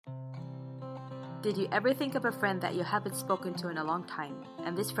Did you ever think of a friend that you haven't spoken to in a long time,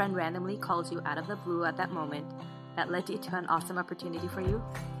 and this friend randomly calls you out of the blue at that moment that led you to an awesome opportunity for you?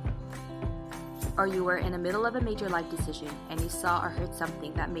 Or you were in the middle of a major life decision and you saw or heard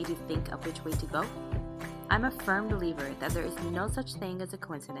something that made you think of which way to go? I'm a firm believer that there is no such thing as a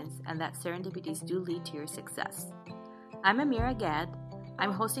coincidence and that serendipities do lead to your success. I'm Amira Gad.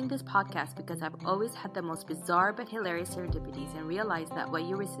 I'm hosting this podcast because I've always had the most bizarre but hilarious serendipities and realized that what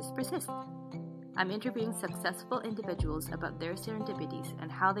you resist persists. I'm interviewing successful individuals about their serendipities and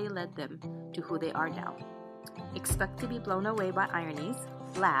how they led them to who they are now. Expect to be blown away by ironies,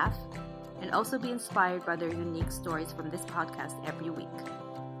 laugh, and also be inspired by their unique stories from this podcast every week.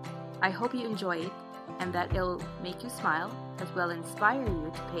 I hope you enjoy it and that it'll make you smile as well as inspire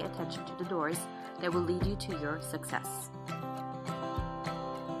you to pay attention to the doors that will lead you to your success.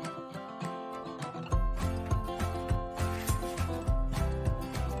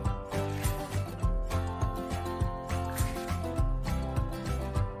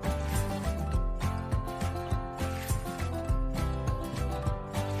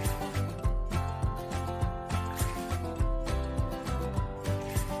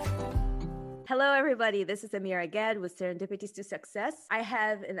 Hello, everybody. This is Amira Gad with Serendipities to Success. I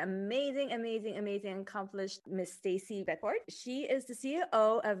have an amazing, accomplished Miss Stacey Bedford. She is the CEO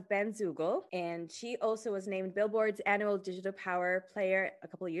of Bandzoogle, and she also was named Billboard's annual Digital Power Player a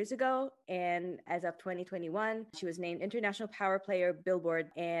couple of years ago. And as of 2021, she was named International Power Player Billboard.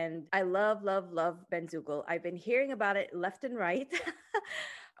 And I love Bandzoogle. I've been hearing about it left and right.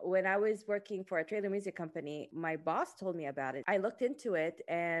 When I was working for a trailer music company, my boss told me about it. I looked into it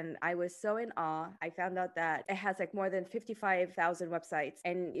and I was so in awe. I found out that it has like more than 55,000 websites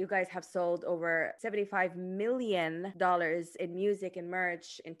and you guys have sold over $75 million in music and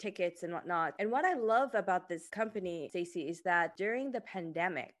merch and tickets and whatnot. And what I love about this company, Stacey, is that during the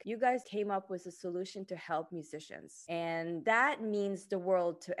pandemic, you guys came up with a solution to help musicians. And that means the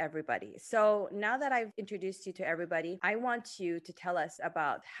world to everybody. So now that I've introduced you to everybody, I want you to tell us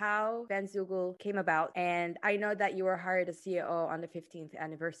about how Bandzoogle came about. And I know that you were hired as CEO on the 15th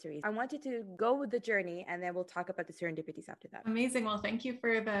anniversary. I want you to go with the journey and then we'll talk about the serendipities after that. Amazing. Well, thank you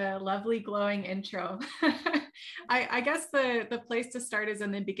for the lovely glowing intro. I guess the place to start is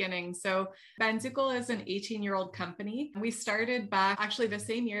in the beginning. So Bandzoogle is an 18-year-old company. We started back actually the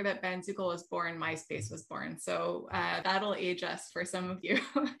same year that Bandzoogle was born, MySpace was born. So that'll age us for some of you.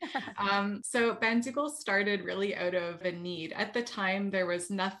 So Bandzoogle started really out of a need. At the time, there was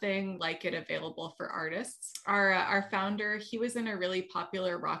nothing like it available for artists. Our founder, he was in a really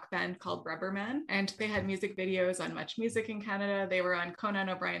popular rock band called Rubberman, and they had music videos on Much Music in Canada. They were on Conan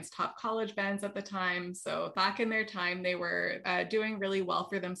O'Brien's top college bands at the time. So back in their time, they were doing really well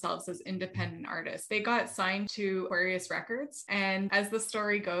for themselves as independent artists. They got signed to Aquarius Records, and as the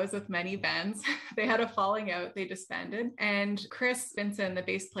story goes with many bands, they had a falling out, they disbanded. And Chris Vinson, the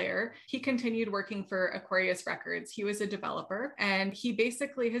bass player, he continued working for Aquarius Records. He was a developer, and he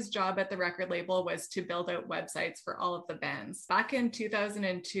basically, his job at the record label was to build out websites for all of the bands. Back in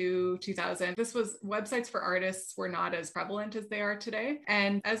 2002, 2000, websites for artists were not as prevalent as they are today.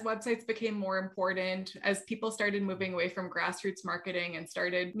 And as websites became more important, as people started moving away from grassroots marketing and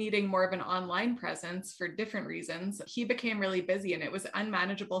started needing more of an online presence for different reasons, he became really busy and it was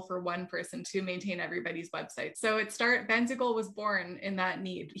unmanageable for one person to maintain everybody's website. So Bandzoogle was born in that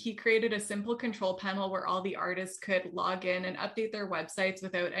need. He created a simple control panel where all the artists could log in and update their websites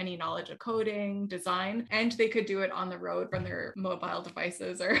without any knowledge of coding, design, and they could do it on the road from their mobile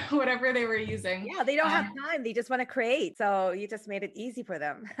devices or whatever they were using. Yeah, they don't have time. They just want to create. So you just made it easy for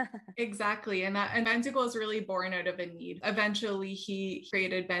them. Exactly. And Bandzoogle is really born out of a need. Eventually, he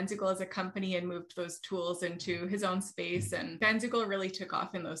created Bandzoogle as a company and moved those tools into his own space. And Bandzoogle really took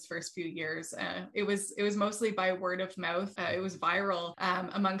off in those first few years. It was mostly by word of mouth. It was viral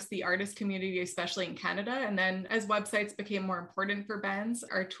amongst the artist community, especially in Canada. And then as websites became more important for bands,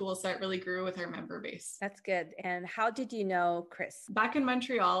 our tool set really grew with our member base. That's good. And how did you know Chris? Back in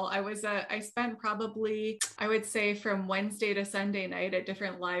Montreal, I spent probably, I would say, from Wednesday to Sunday night at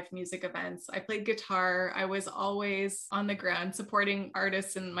different live music events. I played guitar. I was always on the ground supporting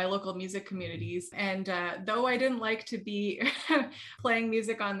artists in my local music communities. And though I didn't like to be playing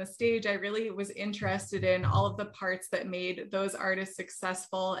music on the stage, I really was interested in all of the parts that made those artists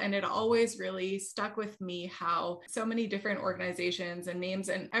successful. And it always really stuck with me how so many different organizations and names,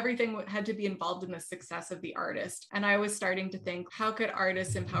 and everything had to be involved in the success of the artist. And I was starting to think, how could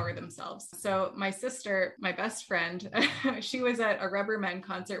artists empower themselves? So my sister, my best friend, she was at a Rubbermen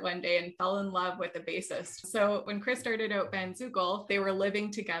concert one day and fell in love with the bassist. So when Chris started out Bandzoogle, they were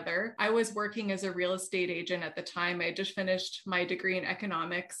living together. I was working as a real estate agent at the time. I just finished my degree in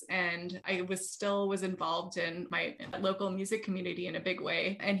economics, and I was involved in my local music community in a big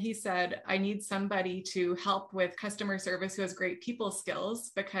way. And he said, I need somebody to help with customer service who has great people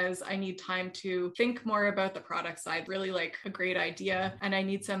skills, because I need time to think more about the product side, really like a great idea. And I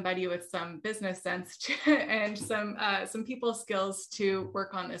need somebody with some business sense and some people skills to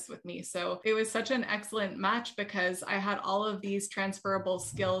work on this with me. So it was such an excellent match, because I had all of these transferable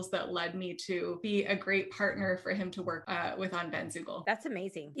skills that led me to be a great partner for him to work with on Bandzoogle. That's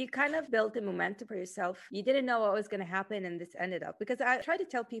amazing. You kind of built the momentum for yourself. You didn't know what was going to happen, and this ended up, because I try to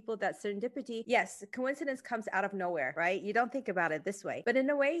tell people that serendipity, yes, coincidence comes out of nowhere, right? You don't think about it this way, but in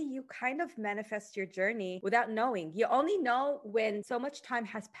a way, you kind of manifest your journey without knowing. You only know when so much time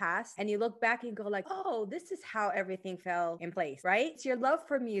has passed and you look back and go like, oh, this is how everything fell in place, right? It's your love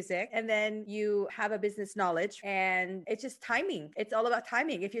for music, and then you have a business knowledge, and it's just timing. It's all about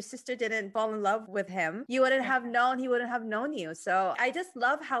timing. If your sister didn't fall in love with him, you wouldn't have known, he wouldn't have known you. So I just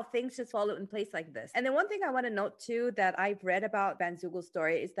love how things just fall in place like this. And then one thing I want to note too that I've read about Bandzoogle's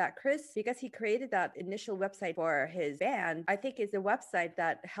story is that Chris, because he created that initial website for his band, I think is a website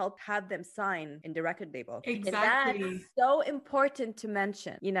that helped have them sign in the record label. Exactly. And that's so important to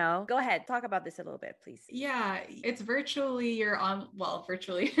mention, you know? Go ahead, talk about this a little bit, please. Yeah, it's virtually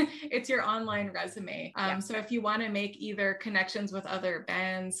it's your online resume. So if you want to make either connections with other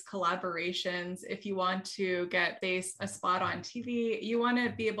bands, collaborations, if you want to get a spot on TV, you want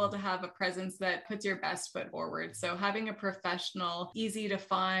to be able to have a presence that puts your best foot forward. So having a professional, easy to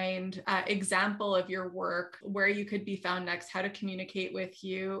find example of your work, where you could be found next, how to communicate with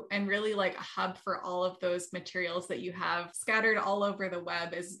you, and really like a hub for all of those materials that you have scattered all over the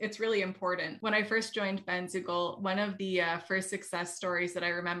web it's really important. When I first joined Bandzoogle, one of the first success stories that I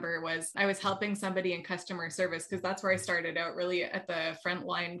remember was I was helping somebody in customer service, because that's where I started out, really at the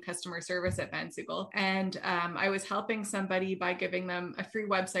frontline customer service at Bandzoogle. And I was helping somebody by giving them a free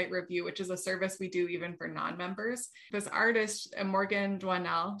website review, which is a service we do even for non-members. This artist, Morgan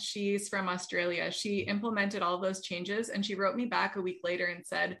Dwanell, she's from Australia. She implemented all those changes, and she wrote me back a week later and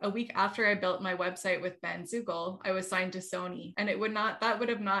said, a week after I built my website with Bandzoogle, I was signed to Sony. And that would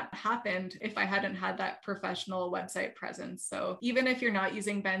have not happened if I hadn't had that professional website presence. So even if you're not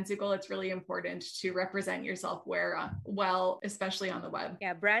using Bandzoogle, it's really important to represent yourself well, especially on the web.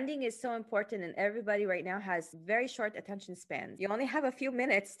 Yeah, branding is so important, and everybody right now has very short attention spans. You only have a few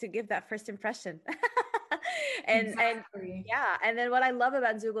minutes to give that first impression. And then what I love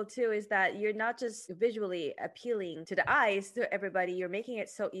about Zoogle too is that you're not just visually appealing to the eyes to everybody, you're making it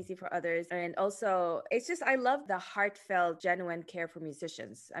so easy for others. And also it's just, I love the heartfelt, genuine care for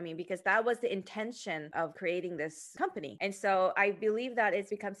musicians. I mean, because that was the intention of creating this company. And so I believe that it's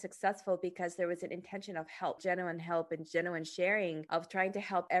become successful because there was an intention of help and genuine sharing of trying to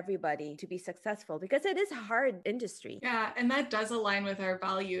help everybody to be successful, because it is a hard industry. Yeah, and that does align with our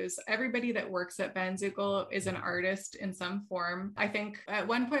values. Everybody that works at Bandzoogle is an artist in some form. I think at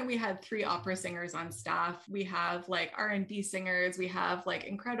one point we had 3 opera singers on staff. We have like R&B singers. We have like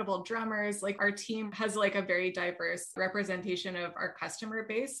incredible drummers. Like our team has like a very diverse representation of our customer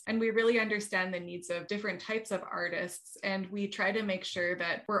base. And we really understand the needs of different types of artists. And we try to make sure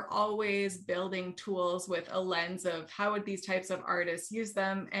that we're always building tools with a lens of how would these types of artists use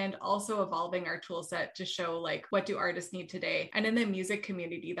them, and also evolving our tool set to show like what do artists need today. And in the music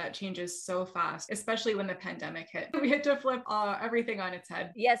community, that changes so fast, especially when the pandemic hit. We had to flip everything on its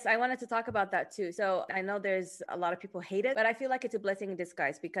head. Yes, I wanted to talk about that too. So I know there's a lot of people hate it, but I feel like it's a blessing in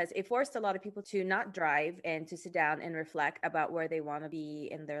disguise, because it forced a lot of people to not drive and to sit down and reflect about where they want to be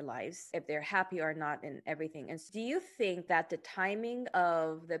in their lives, if they're happy or not in everything. And so do you think that the timing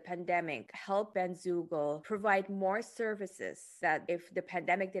of the pandemic helped Bandzoogle provide more services that if the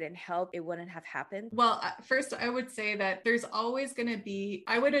pandemic didn't help, it wouldn't have happened? Well, first, I would say that there's always going to be,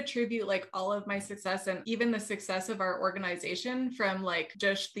 I would attribute like all of my success and even the success of our organization from like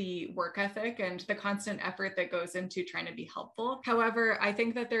just the work ethic and the constant effort that goes into trying to be helpful. However, I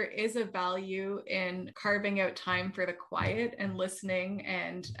think that there is a value in carving out time for the quiet and listening.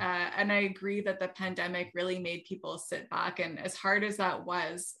 And I agree that the pandemic really made people sit back. And as hard as that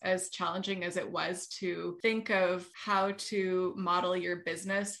was, as challenging as it was to think of how to model your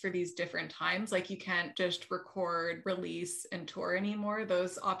business for these different times, like you can't just record, release, and tour anymore.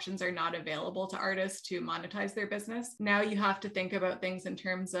 Those options are not available to artists to monetize monetize their business. Now you have to think about things in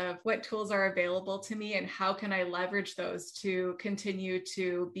terms of what tools are available to me and how can I leverage those to continue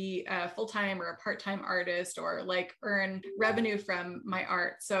to be a full-time or a part-time artist, or like earn revenue from my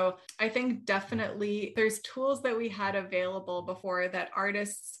art. So I think definitely there's tools that we had available before that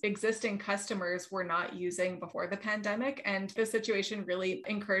artists, existing customers, were not using before the pandemic. And the situation really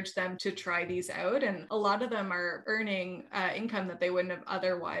encouraged them to try these out. And a lot of them are earning income that they wouldn't have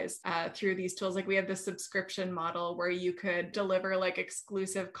otherwise through these tools. Like we have the subscription model where you could deliver like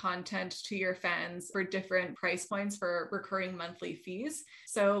exclusive content to your fans for different price points for recurring monthly fees.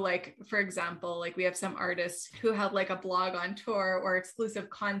 So like, for example, like we have some artists who have like a blog on tour or exclusive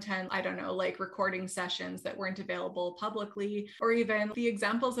content, I don't know, like recording sessions that weren't available publicly, or even the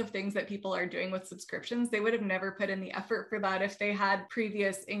examples of things that people are doing with subscriptions. They would have never put in the effort for that if they had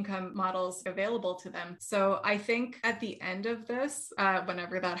previous income models available to them. So I think at the end of this,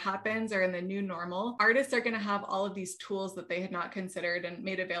 whenever that happens or in the new normal, artists are going to have all of these tools that they had not considered and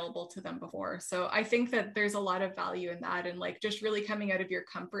made available to them before. So I think that there's a lot of value in that, and like just really coming out of your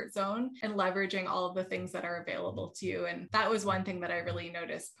comfort zone and leveraging all of the things that are available to you. And that was one thing that I really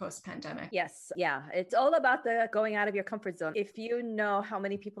noticed post-pandemic. Yes. Yeah. It's all about the going out of your comfort zone. If you know how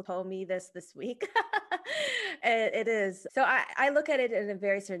many people told me this week, it is. So I look at it in a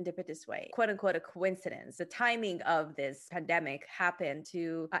very serendipitous way, quote unquote, a coincidence. The timing of this pandemic happened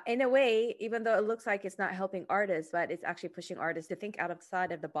to, in a way, even though it looks like it's not helping artists, but it's actually pushing artists to think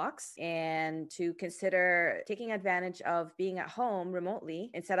outside of the box and to consider taking advantage of being at home remotely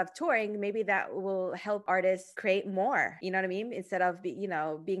instead of touring. Maybe that will help artists create more, you know what I mean? Instead of,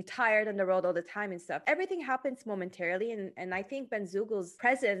 being tired on the road all the time and stuff. Everything happens momentarily. And I think Benzugel's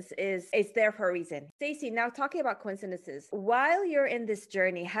presence is there for a reason. Stacey, now talking about coincidences, while you're in this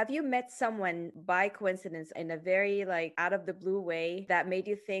journey, have you met someone by coincidence in a very like out of the blue way that made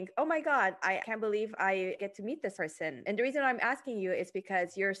you think, oh my God, I can't believe I get to meet this person? And the reason I'm asking you is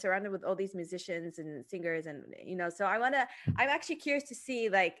because you're surrounded with all these musicians and singers and, so I'm actually curious to see,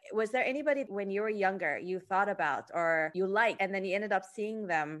 like, was there anybody when you were younger you thought about or you liked, and then you ended up seeing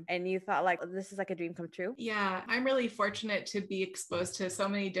them and you thought like, this is like a dream come true? Yeah, I'm really fortunate to be exposed to so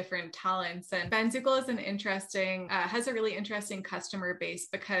many different talents. And Benzugel is has a really interesting customer base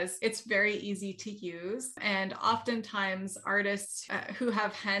because it's very easy to use. And oftentimes artists who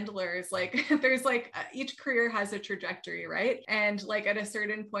have handlers, like there's like each career has a trajectory, right? And like at a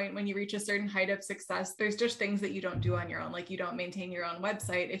certain point, when you reach a certain height of success, there's just things that you don't do on your own. Like you don't maintain your own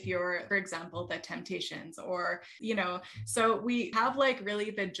website if you're, for example, the Temptations, or, so we have like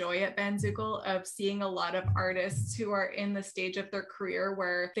really the joy at Benzugel of seeing a lot of artists who are in the stage of their career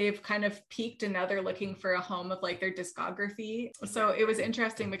where they've kind of peaked and now they're looking for a home of like their discography. So it was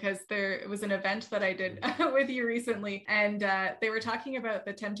interesting because it was an event that I did with you recently, and they were talking about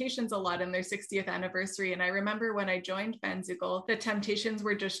the Temptations a lot in their 60th anniversary. And I remember when I joined Benzugel, the Temptations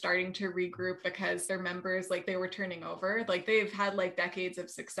were just starting to regroup because their members, like they were turning over. Like they've had like decades of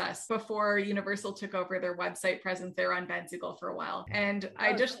success before Universal took over their website presence. They're on Benzugel for a while. And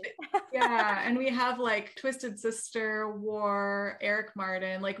yeah. And we have like Twisted Sister, War, Eric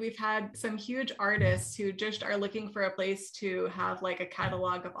Martin. Like we've had some huge artists who just are looking for a place to have like a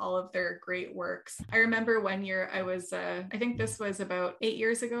catalog of all of their great works. I remember one year I was, I think this was about 8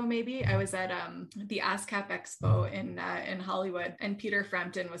 years ago, maybe. I was at the ASCAP Expo in Hollywood, and Peter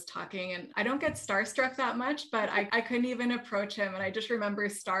Frampton was talking, and I don't get starstruck that much, but I couldn't even approach him. And I just remember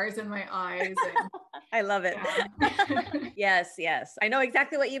stars in my eyes. And I love it. Yeah. Yes. I know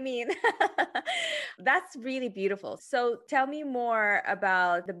exactly what you mean. That's really beautiful. So tell me more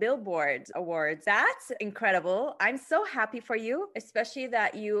about the Billboard Awards. That's incredible. I'm so happy for you, especially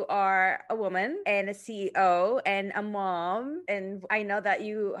that you are a woman and a CEO and a mom. And I know that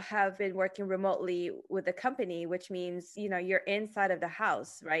you have been working remotely with the company, which means, you're inside of the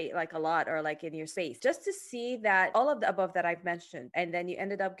house, right? Like a lot, or like in your space. Just to see that all of the above that I've mentioned, and then you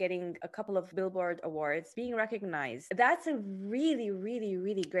ended up getting a couple of Billboard Awards, being recognized. That's a really, really,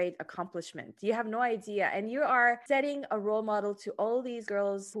 really great accomplishment. You have no idea. And you are setting a role model to all these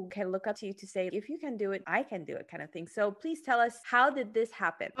girls who can look up to you to say, if you can do it, I can do it, kind of thing. So please tell us, how did this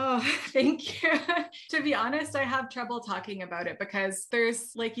happen? Oh, thank you. To be honest, I have trouble talking about it because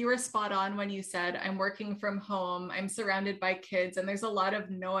there's like, you were spot on when you said, I'm working from home, I'm surrounded by kids, and there's a lot of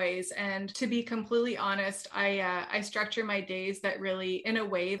noise. And to be completely honest, I structure my days that really in a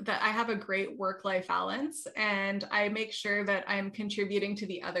way that I have a great work-life balance, and I make sure that I'm contributing to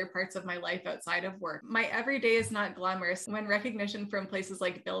the other parts of my life outside of work. My everyday is not glamorous. When recognition from places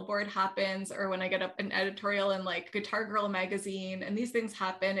like Billboard happens, things, or when I get up an editorial in like Guitar Girl magazine and these things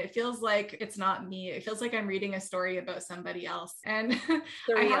happen, it feels like it's not me. It feels like I'm reading a story about somebody else. And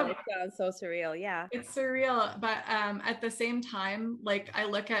Surreal. It sounds so surreal. Yeah. it's surreal. But at the same time, like I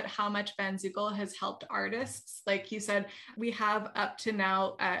look at how much Bandzoogle has helped artists. Like you said, we have up to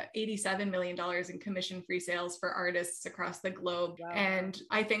now $87 million in commission-free sales for artists across the globe. Wow. And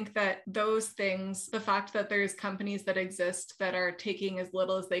I think that those things, the fact that there's companies that exist that are taking as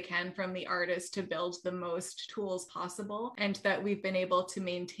little as they can from the artist to build the most tools possible, and that we've been able to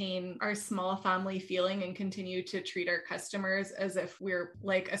maintain our small family feeling and continue to treat our customers as if we're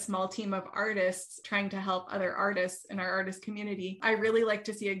like a small team of artists trying to help other artists in our artist community. I really like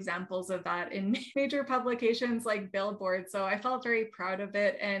to see examples of that in major publications like Billboard. So I felt very proud of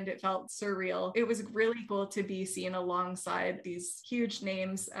it, and it felt surreal. It was really cool to be seen alongside these huge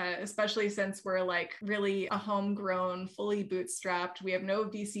names, especially since we're like really a homegrown, fully bootstrapped. We have no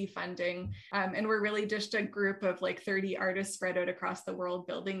VC funding, and we're really just a group of like 30 artists spread out across the world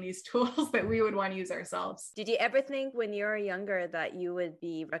building these tools that we would want to use ourselves. Did you ever think when you were younger that you would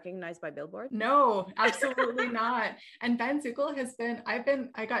be recognized by Billboard? No, absolutely not. And Bandzoogle has been,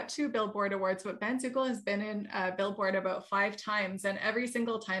 I got 2 Billboard awards, but Bandzoogle has been in Billboard about 5 times. And every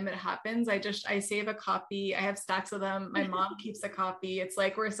single time it happens, I save a copy. I have stacks of them. My mom keeps a copy. It's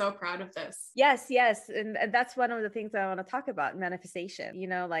like, we're so proud of this. Yes, yes. And that's one of the things I want to talk about, manifestation. You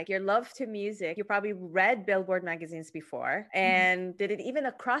know, like your love to music. You probably read Billboard magazines before. And did it even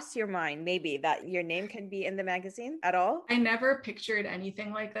cross your mind maybe that your name can be in the magazine at all? I never pictured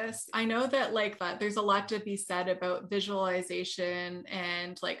anything like this. I know that like that there's a lot to be said about visualization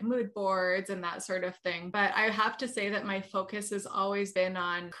and like mood boards and that sort of thing. But I have to say that my focus has always been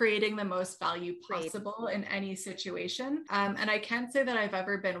on creating the most value possible in any situation. And I can't say that I've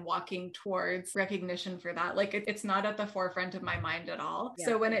ever been walking towards recognition for that. Like it's not at the forefront of my mind at all. Yeah.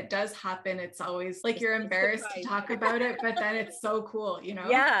 So when it does happen, it's always like you're embarrassed to talk about it, but then it's so cool, you know?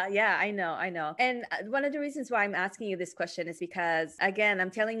 Yeah, I know. And one of the reasons why I'm asking you this question is because, again,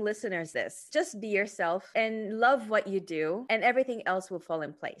 I'm telling listeners this, just be yourself and love what you do, and everything else will fall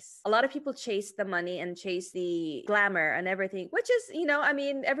in place. A lot of people chase the money and chase the glamour and everything, which is, you know, I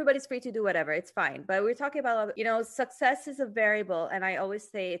mean, everybody's free to do whatever. It's fine. But we're talking about, you know, success is a variable. And I always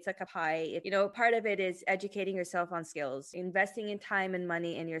say it's like a pie. You know, part of it is educating yourself on skills, investing in time and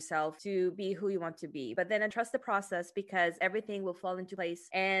money in yourself to be who you want to be. But then trust the process, because everything will fall into place.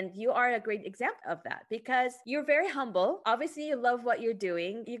 And you are a great example of that, because you're very humble. Obviously, you love what you're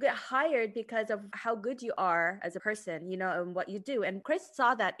doing. You get hired because of how good you are as a person, you know, and what you do. And Chris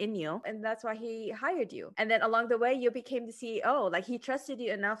saw that in you, and that's why he hired you. And then along the way, you became the CEO. Like, he trusted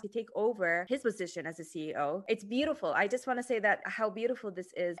you enough to take over his position as a CEO. It's beautiful. I just want to say that how beautiful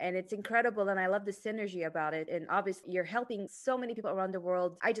this is, and it's incredible. And I love the synergy about it. And obviously, you're helping so many people around the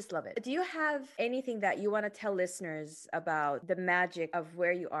world. I just love it. Do you have anything that you want to tell listeners about the magic of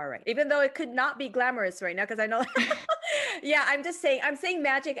where you are right now? Even though it could not be glamorous right now, because I know yeah, I'm saying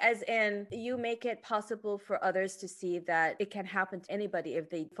magic as in you make it possible for others to see that it can happen to anybody if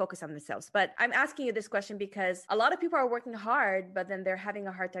they focus on themselves. But I'm asking you this question because a lot of people are working hard, but then they're having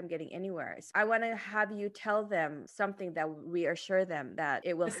a hard time getting anywhere. So I want to have you tell them something that reassure them that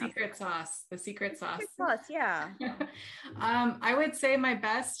it will happen. The secret sauce, yeah. I would say my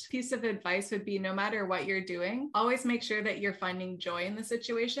best piece of advice would be, no matter what you're doing, always make sure that you're finding joy in the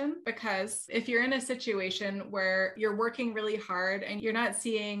situation. Because if you're in a situation where you're working really hard and you're not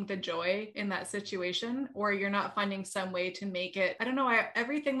seeing the joy in that situation, or you're not finding some way to make it, I don't know,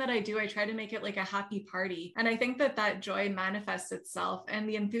 everything that I do, I try to make it like a happy party. And I think that joy manifests itself and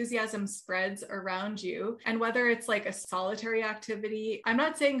the enthusiasm spreads around you. And whether it's like a solitary activity, I'm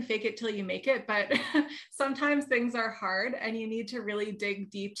not saying fake it till you make it, but sometimes things are hard and you need to really dig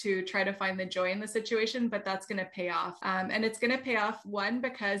deep to try to find the joy in the situation, but that's going to pay off. And it's going to pay off, one,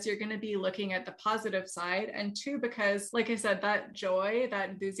 because you're going to be looking at the positive side, and two, because like I said, that joy, that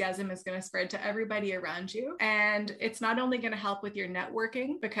enthusiasm is going to spread to everybody around you. And it's not only going to help with your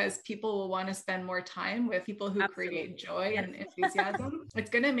networking, because people will want to spend more time with people who create joy and enthusiasm. It's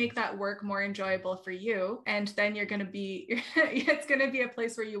going to make that work more enjoyable for you. And then you're going to be, it's going to be a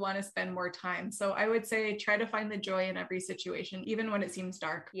place where you want to spend more time. So I would say try to find the joy in every situation, even when it seems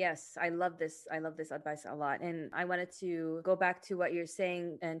dark. Yes, I love this. I love this advice a lot. And I wanted to go back to what you're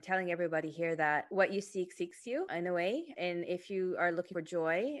saying and telling everybody here that what you seek seeks you in a way. And if you are looking for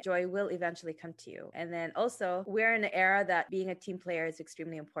joy, joy will eventually come to you. And then also, we're in an era that being a team player is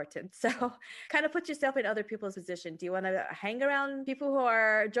extremely important. So kind of put yourself in other people's position. Do you want to hang around people who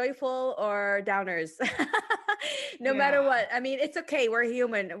are joyful or downers? No matter what. I mean, it's okay. We're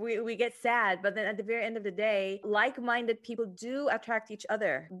human. We get sad, but then at the very end of the day, like-minded people do attract each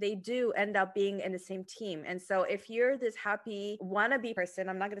other. They do end up being in the same team. And so if you're this happy wannabe person,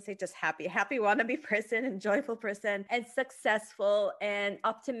 I'm not going to say just happy wannabe person and joyful person and successful and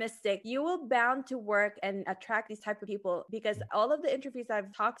optimistic, you will bound to work and attract these type of people, because all of the interviews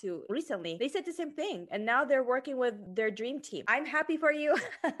I've talked to recently, they said the same thing. And now they're working with their dream team. I'm happy for you.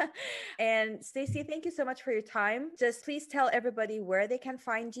 And Stacey, thank you so much for your time. Just please tell everybody where they can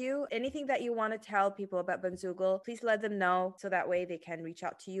find you. Anything that you want to tell people about Bandzoogle, please let them know so that way they can reach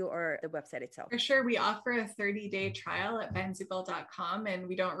out to you or the website itself. For sure. We offer a 30-day trial at bandzoogle.com, and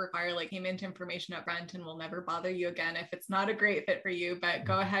we don't require like payment information up front, and we'll never bother you again if it's not a great fit for you. But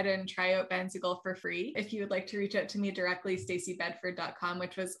go ahead and try out Bandzoogle for free. If you would like to reach out to me directly, staceybedford.com,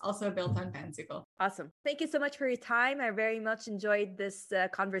 which was also built on Bandzoogle. Awesome. Thank you so much for your time. I very much enjoyed this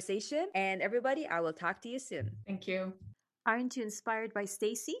conversation. And everybody, I will talk to you soon. Thank you. Aren't you inspired by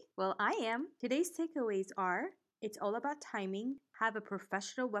Stacey? Well, I am. Today's takeaways are: it's all about timing, have a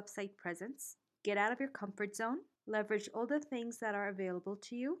professional website presence, get out of your comfort zone, leverage all the things that are available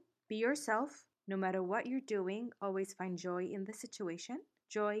to you, be yourself. No matter what you're doing, always find joy in the situation.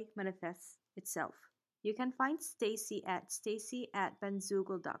 Joy manifests itself. You can find Stacey at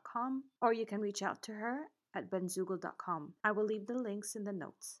stacy@bandzoogle.com, or you can reach out to her at bandzoogle.com. I will leave the links in the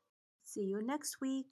notes. See you next week.